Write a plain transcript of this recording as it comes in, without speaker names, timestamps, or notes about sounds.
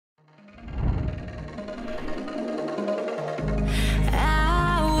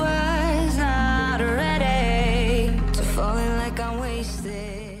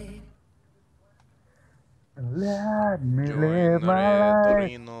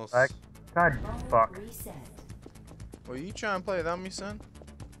else. Like, God, fuck. Well, you trying to play without me, son?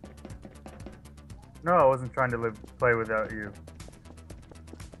 No, I wasn't trying to play without you.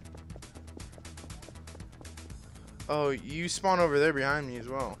 Oh, you spawn over there behind me as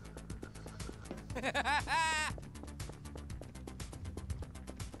well.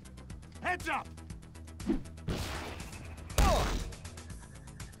 Heads up!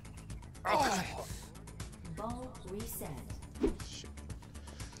 Oh. Ball reset. Shit.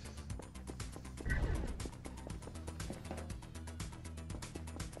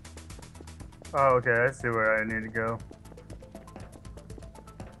 Oh, okay, I see where I need to go.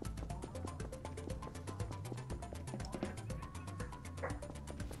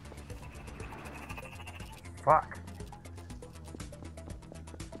 Fuck.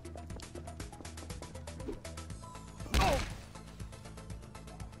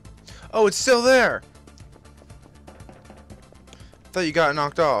 Oh, it's still there. I thought you got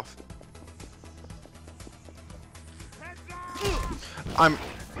knocked off.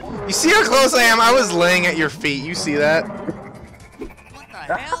 You see how close I am? I was laying at your feet. You see that? What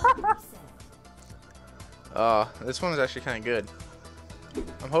the hell? This one is actually kind of good.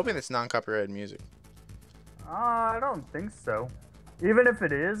 I'm hoping it's non-copyrighted music. I don't think so. Even if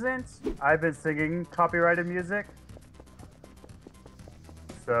it isn't, I've been singing copyrighted music.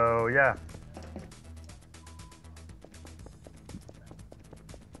 So, yeah.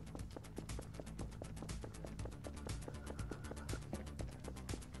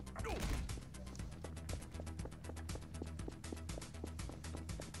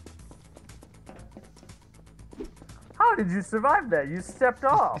 How did you survive that? You stepped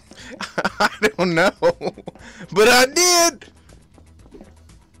off. I don't know, but I did.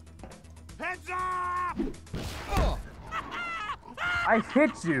 Heads up! I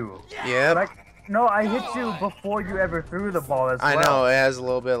hit you. Yeah. Like, no, I hit you before you ever threw the ball as well. I know it has a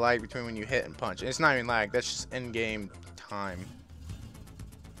little bit of lag between when you hit and punch. It's not even lag. That's just in-game time.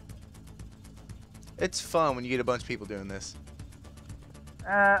 It's fun when you get a bunch of people doing this.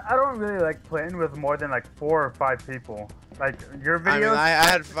 I don't really like playing with more than like 4 or 5 people. Like your videos. I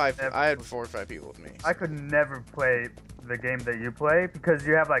mean, I had 4 or 5 people with me. I could never play the game that you play because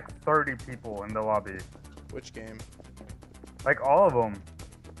you have like 30 people in the lobby. Which game? Like all of them.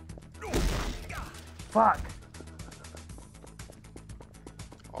 Fuck.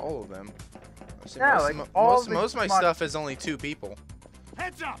 All of them. See, Yeah, most of my stuff is only 2 people.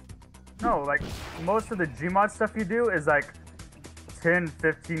 Heads up! No, like most of the Gmod stuff you do is like 10,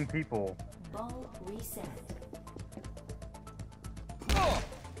 15 people. Ball reset.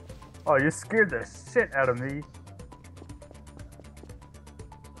 Oh, you scared the shit out of me.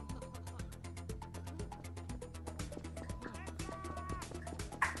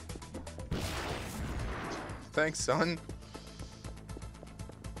 Thanks, son.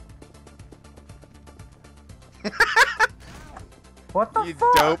 What the You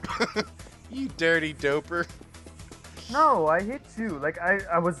fuck? dope. You dirty doper. No, I hit you. Like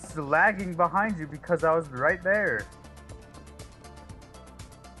I was lagging behind you because I was right there.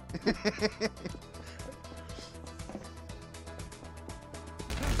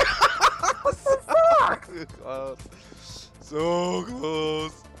 Fuck! So close. So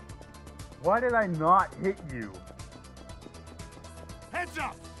close. Why did I not hit you? Heads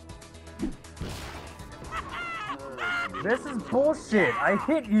up! This is bullshit. I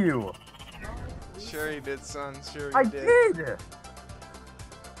hit you. Sure you did, son. Sure you I did. did.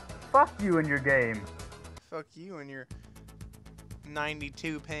 Fuck you and your game. Fuck you and your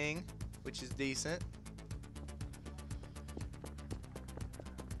 92 ping, which is decent.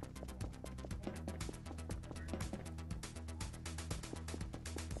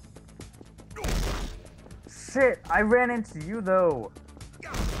 Shit, I ran into you though.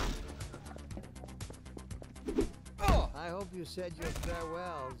 I hope you said your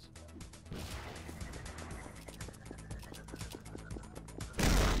farewells.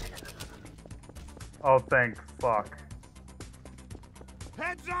 Oh, thank fuck.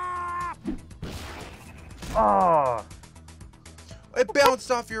 Heads up! Oh, It bounced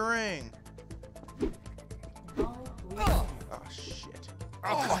off your ring. Ball reset.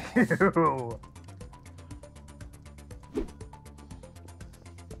 Oh shit. you.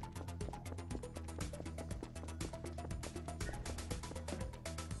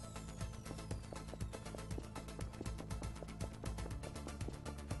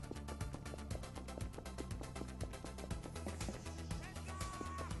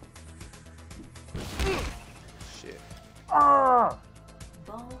 Shit. Oh.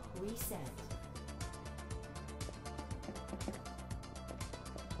 Ball reset.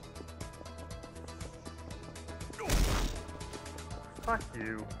 Fuck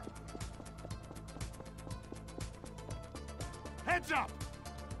you. Heads up!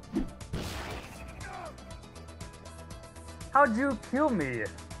 How'd you kill me?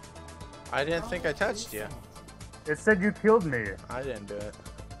 I didn't think I touched you. It said you killed me. I didn't do it.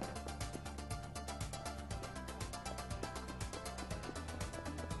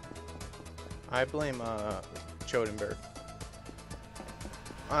 I blame Chodenberg.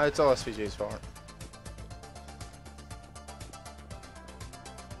 It's all SVJ's fault.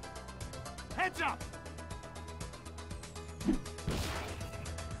 Heads up!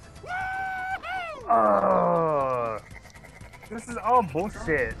 Oh, this is all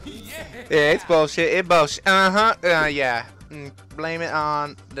bullshit. Yeah, it's bullshit. It bullshit. Yeah. Blame it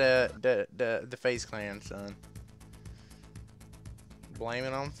on the FaZe clan, son. Blame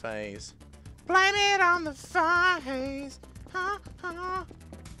it on FaZe. Blame it on the FaZe. Ha ha.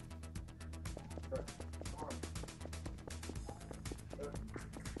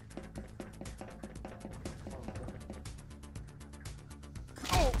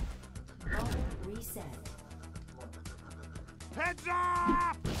 Ball reset. Heads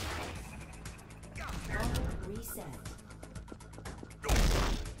up! Ball reset.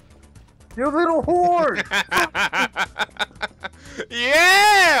 You little whore!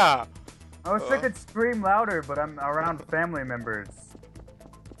 Yeah! I wish I could scream louder, but I'm around family members.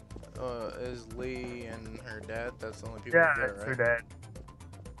 Is Lee and her dad? That's the only people Yeah, there, that's right? her dad.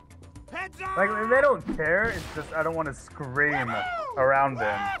 Heads up! Like, they don't care, it's just I don't want to scream around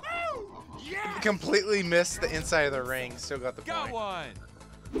them. Yeah! Completely missed the inside of the ring. Still got the Got point.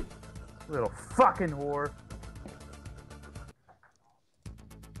 one! Little fucking whore.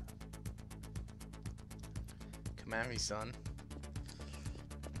 Come at me, son.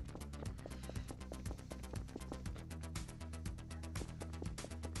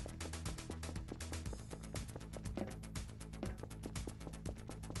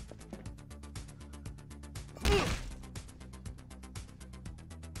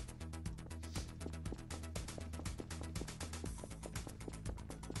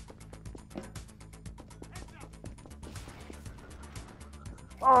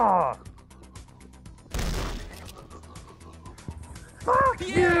 Oh! Fuck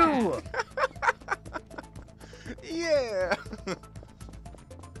you! Yeah.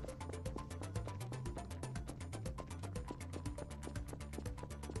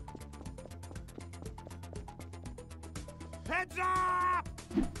 Heads up!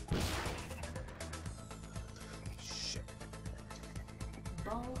 Shit.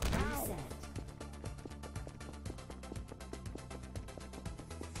 Ball reset.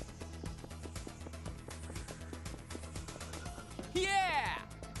 Yeah!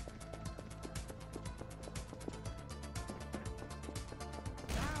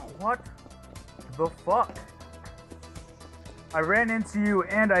 What the fuck? I ran into you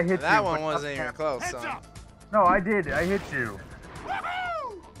and I hit you. That one but wasn't even nothing close, Heads son. up! No, I did. I hit you.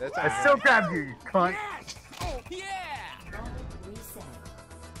 Woohoo! That's I alright. still grabbed you, you cunt. Yes! Oh, yeah! Ball reset.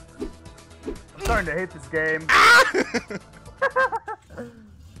 I'm starting to hate this game.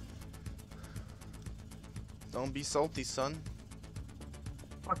 Don't be salty, son.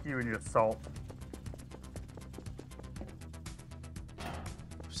 Fuck you and your salt.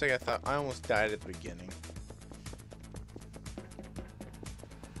 For a second, I thought I almost died at the beginning.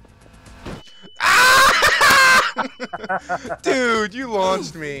 Dude, you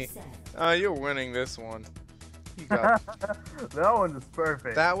launched me. Reset. You're winning this one. You got. That one was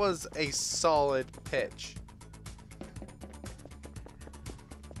perfect. That was a solid pitch.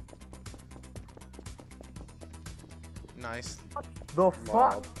 Nice The fuck?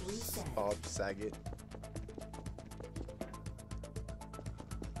 lob, Reset. Bob Saget.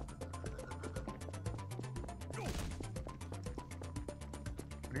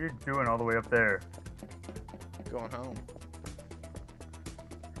 What are you doing all the way up there? Going home.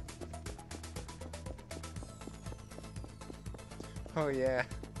 Oh yeah.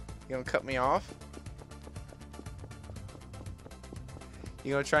 You gonna cut me off?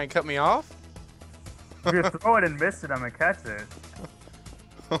 You gonna try and cut me off? If you throw it and miss it, I'm gonna catch it.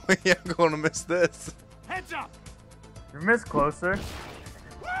 Oh yeah, I'm gonna miss this. Heads up! You miss closer.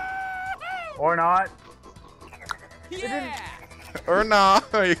 Woohoo! Or not. Yeah! Or nah.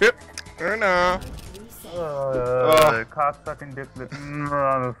 Or nah. Reset. Cocksucking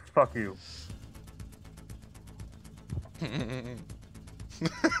dicklet. Fuck you.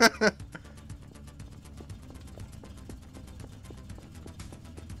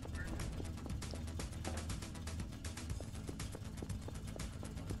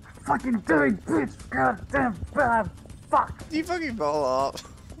 Fucking dirty bitch! Goddamn bad fuck! You fucking fall off.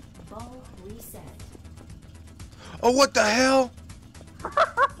 Ball reset. Oh, what the hell?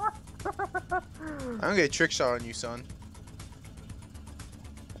 I'm gonna get a trick shot on you, son.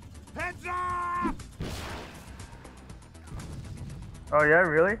 Heads up! Oh yeah,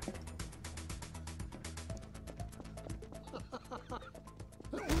 really?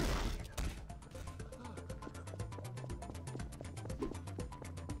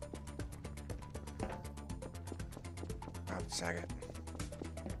 Oh, sag it.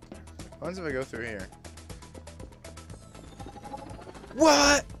 What happens if I go through here?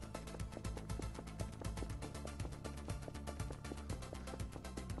 What?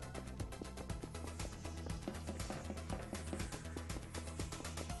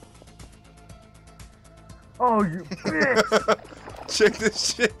 Oh, you bitch! Check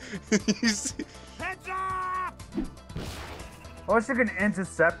this shit. You see? Heads up! I wish you could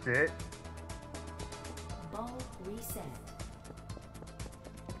intercept it. Ball reset.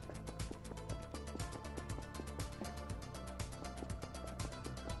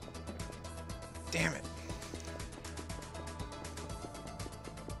 Damn it.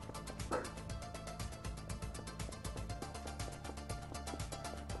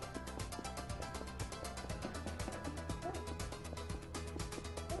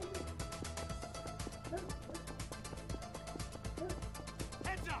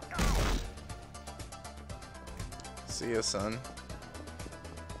 Heads up! See ya, son.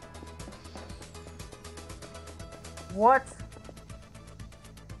 What?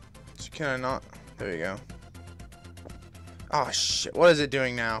 Can I not? There you go. Oh shit, what is it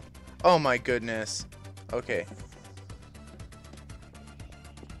doing now? Oh my goodness. Okay.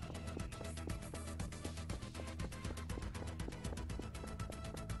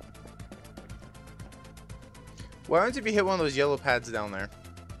 What happens if you hit one of those yellow pads down there?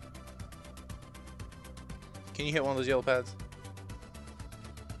 Can you hit one of those yellow pads?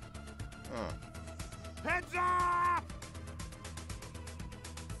 Oh. Heads up!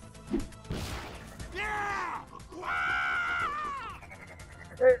 Yeah!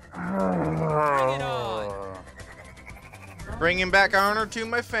 Bring it on. Bringing back honor to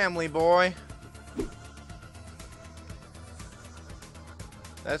my family, boy.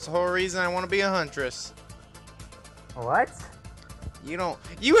 That's the whole reason I want to be a huntress. What?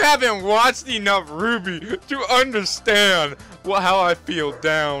 You haven't watched enough Ruby to understand how I feel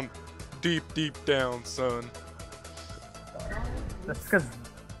deep down, son. That's because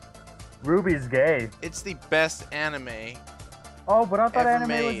Ruby's gay. It's the best anime. Oh, but I thought Ever anime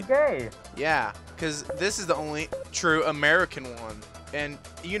made. was gay. Yeah, because this is the only true American one. And,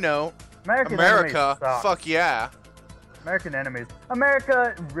 you know, American America, anime sucks. fuck yeah. American enemies.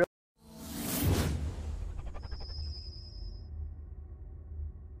 America really